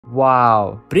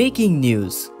Wow! Breaking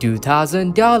news.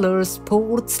 $2,000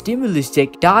 fourth stimulus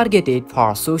check targeted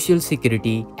for Social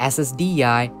Security,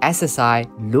 SSDI,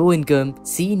 SSI, low income,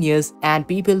 seniors, and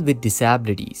people with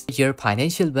disabilities. Your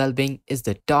financial well-being is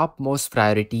the topmost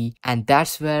priority, and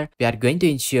that's where we are going to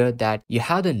ensure that you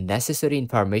have the necessary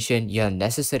information, your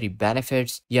necessary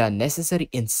benefits, your necessary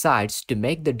insights to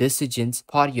make the decisions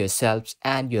for yourselves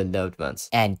and your loved ones.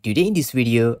 And today in this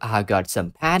video, I have got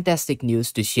some fantastic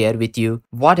news to share with you.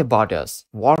 What about us?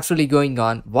 What's really going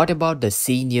on? What about the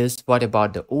seniors? What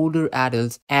about the older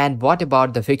adults? And what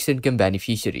about the fixed income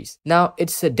beneficiaries? Now,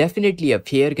 it's definitely a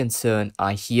fair concern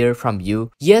I hear from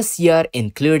you. Yes, you are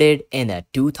included in a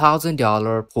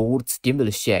 $2,000 fourth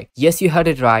stimulus check. Yes, you heard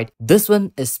it right. This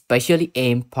one is specially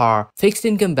aimed for fixed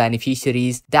income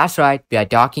beneficiaries. That's right, we are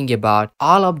talking about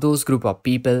all of those group of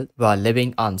people who are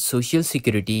living on Social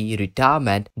Security,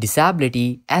 retirement,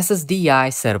 disability,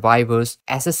 SSDI survivors,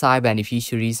 SSI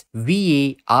beneficiaries,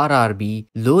 VA, RRB,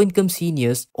 low-income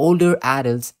seniors, older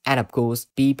adults, and of course,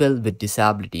 people with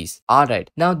disabilities.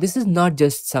 Alright, now this is not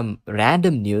just some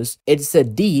random news, it's a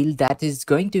deal that is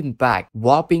going to impact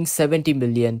whopping 70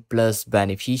 million plus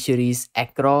beneficiaries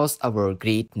across our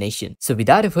great nation. So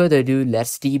without further ado,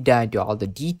 let's deep dive into all the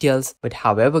details. But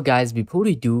however guys, before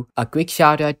we do, a quick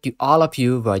shout out to all of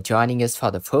you who are joining us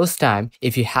for the first time.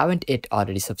 If you haven't yet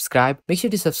already subscribed, make sure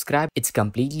to subscribe. It's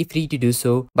completely free to do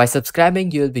so. By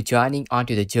subscribing, you'll be joining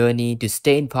onto the journey to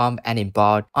stay informed and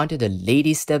empowered onto the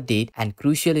latest update and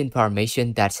crucial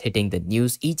information that's hitting the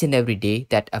news each and every day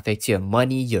that affects your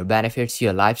money, your benefits,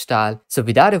 your lifestyle. So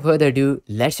without further ado,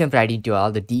 let's jump right into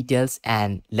all the details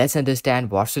and let's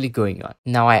understand what's really going on.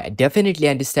 Now, I definitely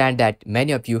understand that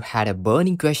many of you had a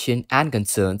burning question and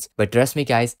concerns, but trust me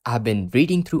guys, I've been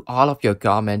reading through all of your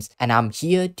comments and I'm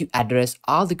here to address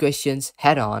all the questions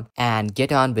head on and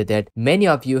get on with it. Many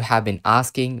of you have been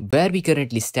asking where we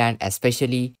currently stand,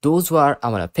 especially those who are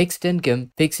on a fixed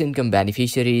income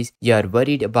beneficiaries. You're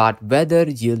worried about whether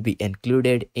you'll be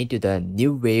included into the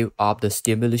new wave of the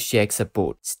stimulus check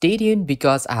support. Stay tuned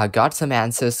because I have got some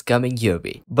answers coming your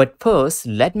way. But first,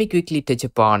 let me quickly touch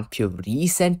upon few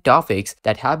recent topics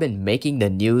that have been making the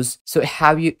news. So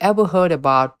have you ever heard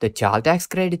about the child tax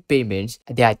credit payments?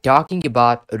 They are talking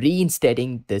about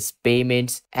reinstating these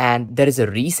payments and there is a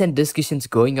recent discussions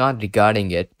going on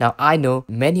regarding it. Now I know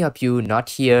many of you not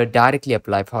here directly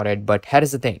apply for it, but here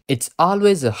is the thing. It's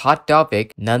always a hot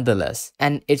topic nonetheless.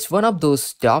 And it's one of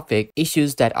those topic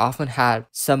issues that often have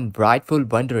some rightful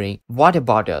wondering, what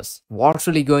about us? What's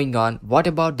really going on? What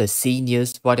about the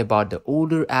seniors? What about the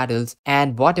older adults?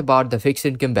 And what about the fixed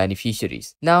income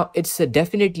beneficiaries? Now, it's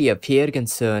definitely a fair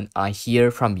concern I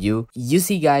hear from you. You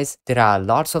see guys, there are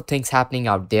lots of things happening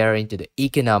out there into the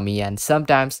economy and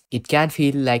sometimes it can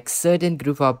feel like certain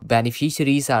group of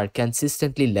beneficiaries are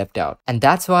consistently left out. And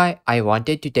that's why I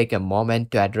wanted to take a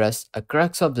moment to address a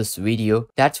crux of this video.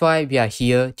 That's why we are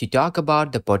here to talk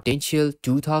about the potential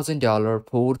 $2,000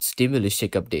 fourth stimulus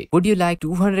check update. Would you like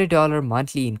 $200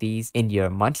 monthly increase in your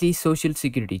monthly social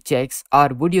security checks, or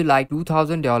would you like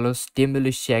 $2,000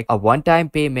 stimulus check, a one-time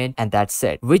payment, and that's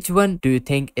it? Which one do you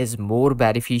think is more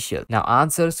beneficial? Now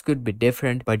answers could be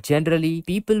different, but generally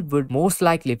people would most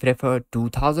likely prefer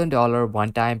 $2,000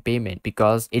 one-time payment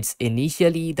because it's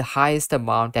initially the highest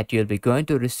amount that you'll be going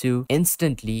to receive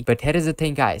instantly. But here is the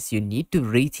thing guys, you need to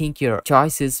rethink your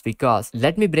choices because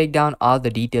let me break down all the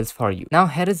details for you. Now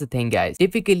here is the thing guys,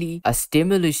 typically a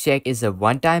stimulus check is a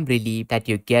one-time relief that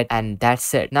you get and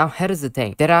that's it. Now here is the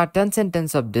thing, there are tons and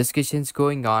tons of discussions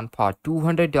going on for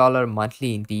 $200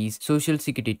 monthly increase, Social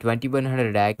Security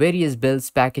 2100 Act, various bills,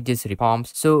 packages,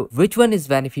 reforms. So which one is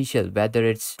beneficial, whether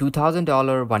it's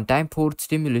 $2,000 one-time fourth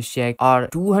stimulus check or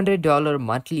 $200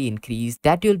 monthly increase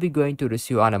that you'll be going to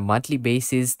receive on a monthly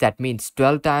basis, that means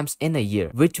 12 times in a year.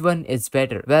 Which one is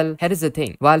better? Well, here is the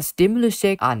thing, while stimulus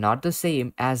checks are not the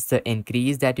same as the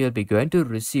increase that you'll be going to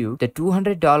receive, the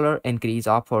 $200 increase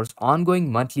offers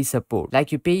ongoing monthly support,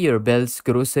 like you pay your bills,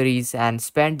 groceries, and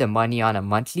spend the money on a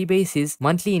monthly basis.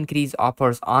 Monthly increase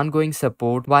offers ongoing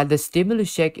support, while the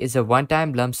stimulus check is a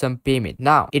one-time lump sum payment.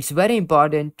 Now, it's very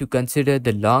important to consider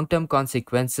the long-term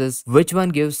consequences, which one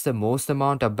gives the most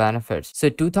amount of benefits. So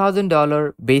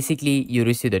 $2,000, basically you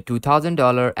receive the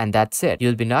 $2,000 and that's it.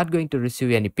 You'll be not going to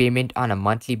receive any payment on a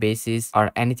monthly basis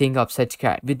or anything of such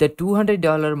kind. With the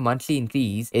 $200 monthly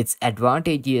increase, it's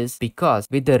advantageous because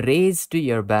with the raise to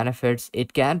your benefits,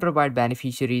 it can provide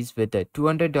beneficiaries with the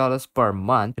 $200 per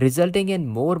month, resulting in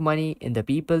more money in the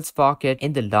people's pocket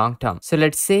in the long term. So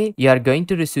let's say you are going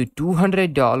to receive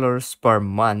 $200 per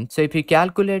month. So if you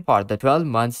calculate for the 12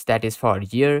 months, that is for a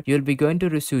year, you'll be going to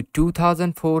receive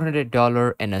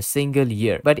 $2,400 in a single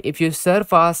year. But if you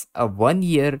surpass pass a 1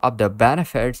 year of the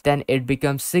benefits, then it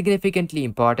becomes significantly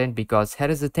important because here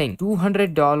is the thing,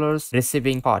 $200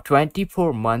 receiving for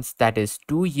 24 months, that is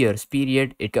 2 years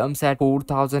period, it comes at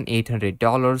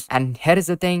 $4,800. And here is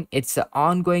the thing, it's an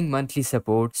ongoing monthly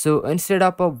support. So instead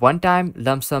of a one-time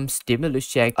lump sum stimulus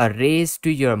check, a raise to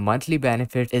your monthly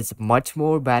benefit is much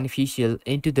more beneficial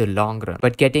into the long run.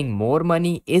 But getting more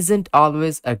money isn't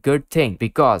always a good thing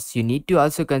because you need to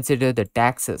also consider the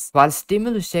taxes. While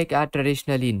stimulus checks are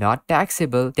traditionally not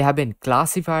taxable, they have been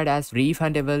classified as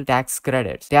refundable tax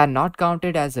credits. They are not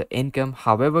counted as an income.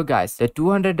 However, guys, the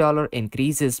 $200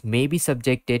 increases may be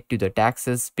subjected to the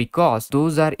taxes because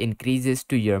those are increases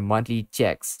to your monthly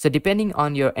checks. So depending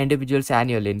on your individual's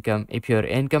annual income, if your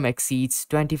income exceeds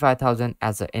 25,000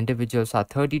 as an individual or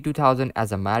 32,000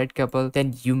 as a married couple,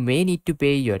 then you may need to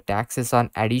pay your taxes on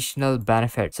additional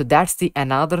benefits. So that's the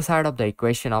another side of the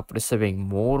equation of receiving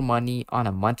more money on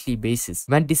a monthly basis.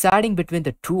 When deciding between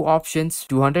the two options,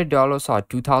 $200 or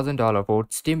 $2,000 for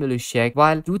stimulus check,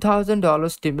 while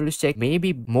 $2,000 stimulus check may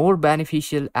be more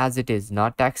beneficial as it is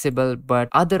not taxable, but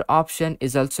other option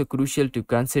is also crucial to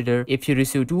consider. If you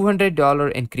receive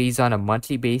 $200 increase on a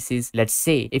monthly basis, let's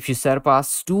say if you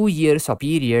surpass 2 years of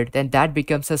period, then that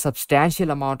becomes a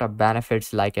substantial amount of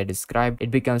benefits like I described.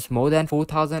 It becomes more than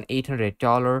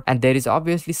 $4,800 and there is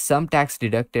obviously some tax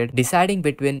deducted. Deciding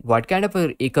between what kind of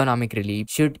a economic relief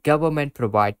should government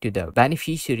provide to the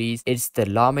beneficiaries, it's the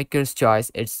lawmaker's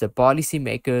choice, it's the policy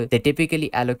maker. They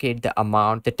typically allocate the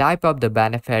amount, the type of the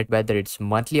benefit, whether it's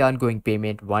monthly ongoing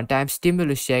payment, one-time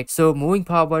stimulus check. So moving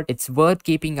forward, it's worth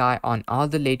keeping eye on all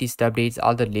the latest updates,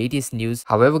 all the latest news.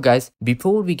 However, guys,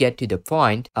 before we get to the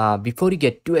point, before you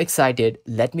get too excited,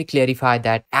 let me clarify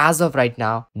that as of right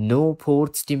now, no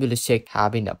fourth stimulus check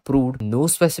have been approved. No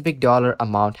specific dollar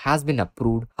amount has been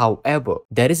approved. However,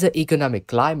 there is an economic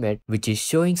climate which is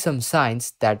showing some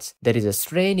signs that there is a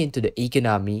strain into the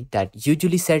economy that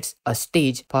usually sets a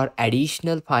stage for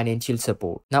additional financial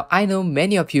support. Now, I know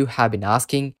many of you have been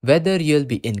asking whether you'll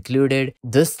be included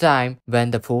this time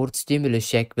when the fourth stimulus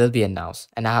check will be announced,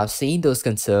 and I have seen those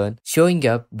concerns showing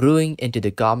up brewing into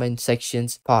the comment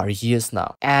sections for years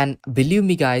now. And believe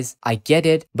me guys, I get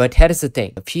it, but here is the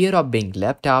thing, the fear of being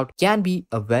left out can be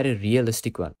a very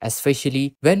realistic one,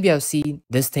 especially when we have seen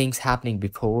these things happening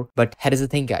before. But here is the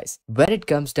thing guys, when it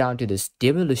comes down to the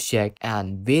stimulus check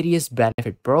and various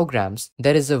benefit programs,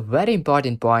 there is a very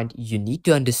important point you need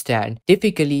to understand.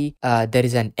 Typically, there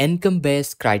is an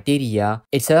income-based criteria.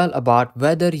 It's all about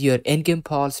whether your income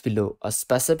falls below a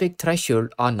specific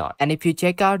threshold or not. And if you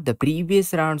check out the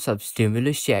previous rounds of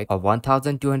stimulus check of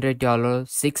 $1,200,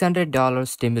 $600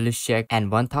 stimulus check,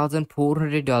 and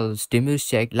 $1,400 stimulus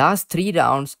check, last three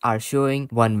rounds are showing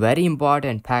one very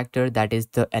important factor, that is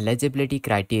the eligibility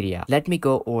criteria. Let me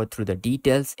go over through the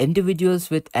details. Individuals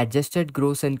with adjusted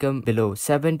gross income below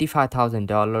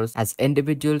 $75,000 as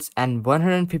individuals and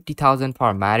 $150,000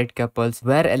 for married couples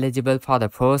were eligible for the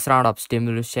first round of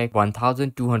stimulus check,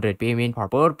 $1,200 payment for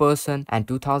per person and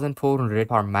 $2,400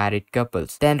 for married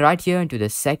couples. Then right here into the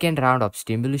second round of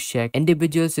stimulus check,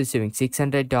 individuals receiving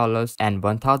 $600 and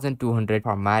 $1,200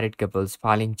 for married couples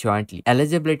filing jointly.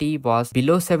 Eligibility was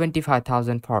below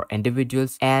 $75,000 for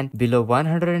individuals and below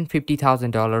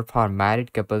 $150,000 for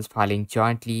married couples filing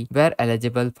jointly were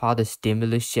eligible for the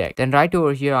stimulus check. Then right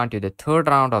over here onto the third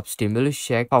round of stimulus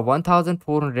check for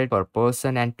 $1,400 per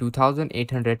person and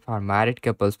 $2,800 for married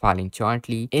couples filing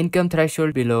jointly. Income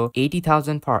threshold below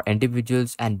 $80,000 for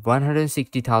individuals and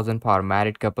 $160,000 for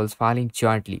married couples filing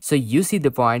jointly. So you see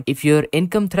the point. If your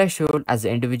income threshold as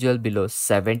an individual below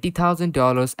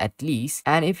 $70,000 at least,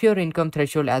 and if your income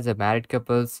threshold as a married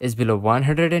couples is below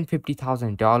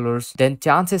 $150,000, then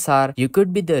chances are you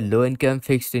could be the low income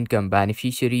fixed income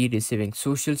beneficiary receiving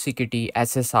Social Security,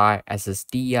 SSI,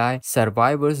 SSDI,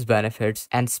 survivors benefits,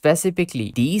 and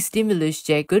specifically these stimulus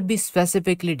check could be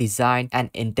specifically designed and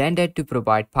intended to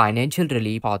provide financial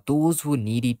relief for those who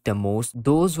need it the most,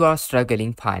 those who are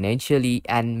struggling financially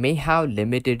and may have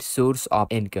limited source of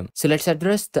income. So let's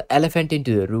address the elephant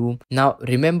into the room. Now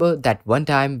remember that one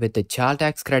time with the child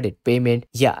tax credit payment,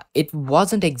 yeah, it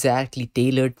wasn't exactly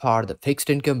tailored for the fixed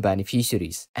income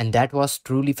beneficiaries, and that was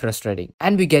truly frustrating.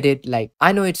 And we get it, like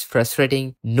I know it's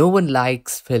frustrating, no one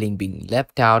likes feeling being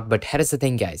left out, but here's the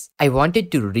thing guys, I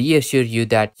wanted to reassure you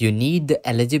that you need the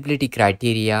eligibility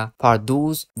criteria for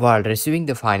those who are receiving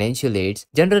the financial aids.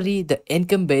 Generally the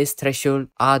income based threshold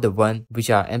are the one which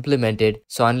are implemented,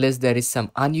 so unless there is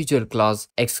some unusual clause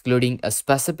excluding a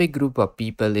specific group of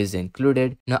people is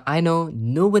included. Now I know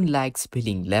no one likes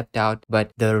feeling left out,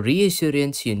 but the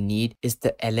reassurance you need is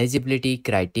the eligibility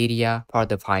criteria for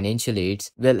the financial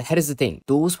aids. Well, here is the thing,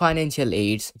 those financial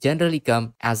aids generally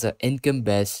come as an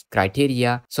income-based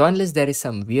criteria. So unless there is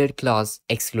some weird clause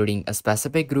excluding a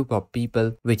specific group of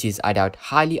people, which is I doubt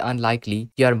highly unlikely,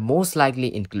 you are most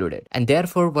likely included. And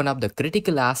therefore, one of the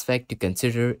critical aspects to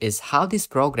consider is how these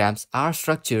programs are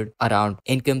structured around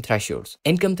income thresholds.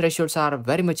 Income thresholds are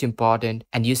very much important,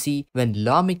 and you see, when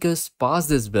lawmakers pass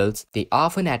these bills, they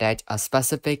often attach a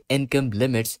specific income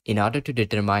limits in order to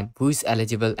determine who is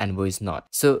eligible and who is not.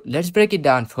 So let's break it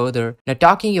down further. Now,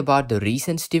 talking about the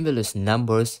recent stimulus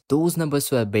numbers, those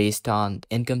numbers were based on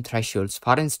income thresholds.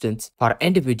 For instance, for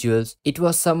individuals, it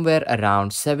was somewhere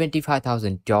around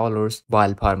 $75,000,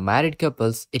 while for married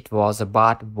couples, it was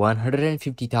about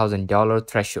 $150,000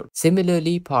 threshold.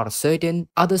 Similarly, for certain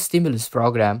other stimulus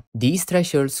program, these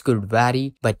thresholds could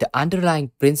vary, but the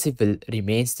underlying principle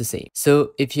remains the same.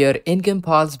 So if your income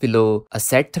falls below a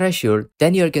set threshold,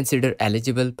 then you're considered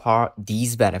eligible for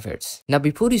these benefits. Now,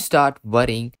 before you start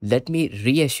worrying, let me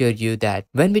reassure you that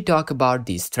when we talk about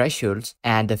these thresholds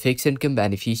and the fixed income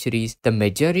beneficiaries, the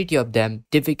majority of them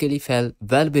typically fell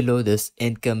well below this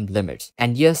income limits.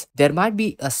 And yes, there might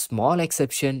be a small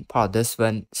exception for this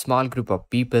one small group of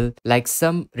people, like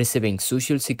some receiving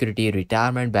social security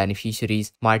retirement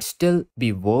beneficiaries might still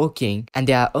be working and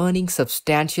they are earning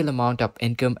substantial amount of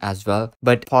income as well.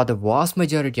 But for the vast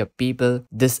majority of people,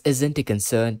 this isn't a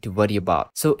concern to worry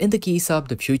about. So in the case of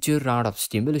the future round of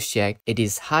stimulus check, it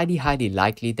is highly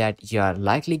likely that you are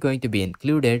likely going to be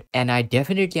included, and I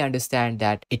definitely understand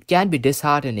that it can be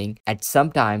disheartening at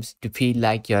some times to feel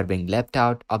like you are being left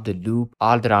out of the loop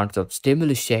all the rounds of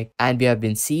stimulus check, and we have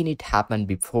been seeing it happen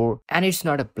before, and it's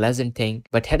not a pleasant thing.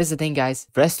 But here is the thing, guys,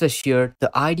 rest assured,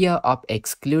 the idea of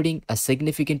excluding a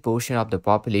significant portion of the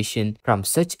population from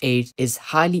such aids is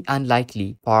highly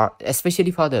unlikely, for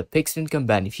especially for the fixed income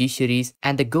beneficiaries,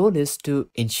 and the goal is to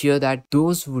ensure that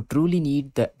those who truly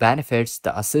need the benefits,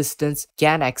 the assistance,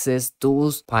 can access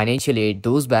those financial aid,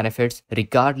 those benefits,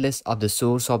 regardless of the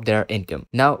source of their income.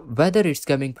 Now, whether it's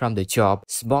coming from the job,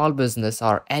 small business,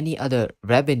 or any other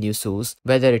revenue source,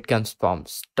 whether it comes from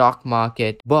stock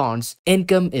market, bonds,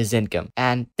 income is income,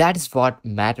 and that is what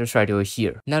matters right over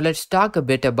here. Now, let's talk a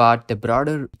bit about the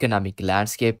broader economic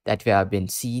landscape that we have been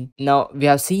seeing. Now, we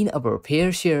have seen our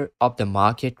fair share of the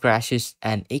market crashes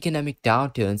and economic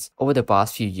downturns over the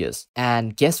past few years.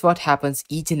 And guess what happens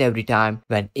each and every time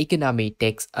when economy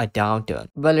takes a downturn?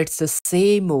 Well, it's the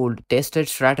same old tested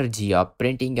strategy of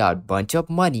printing out bunch of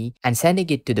money and sending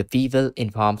it to the people in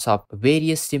forms of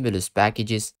various stimulus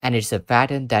packages, and it's a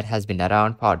pattern that has been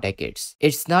around for decades.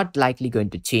 It's not likely going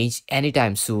to change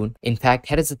anytime soon. In fact,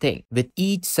 here is the thing, with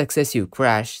each successive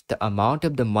crash, the amount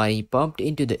of the money pumped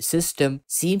into the system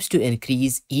seems to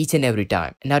increase each and every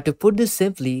time. Now, to put this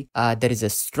simply, there is a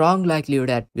strong likelihood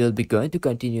that we'll be going to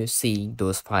continue seeing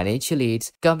those financial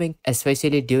aids coming,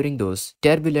 especially during those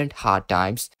turbulent hard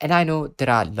times. And I know there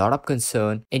are a lot of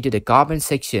concern into the comment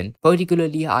section.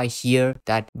 Particularly, I hear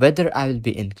that whether I will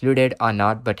be included or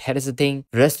not. But here is the thing,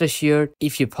 rest assured,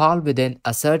 if you fall within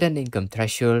a certain income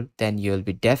threshold, then you'll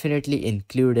be definitely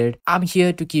included. I'm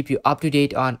here to keep you up to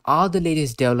date on all the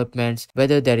latest developments,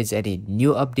 whether there is any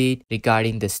new update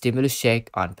regarding the stimulus check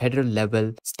on federal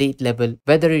level, state level,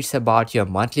 whether it's about your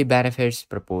monthly benefits,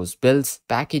 proposed bills,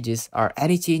 packages, or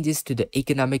any changes to the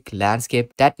economic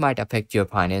landscape that might affect your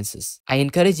finances. I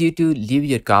encourage you to leave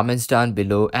your comments down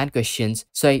below and questions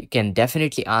so I can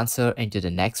definitely answer into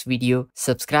the next video.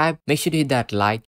 Subscribe, make sure to hit that like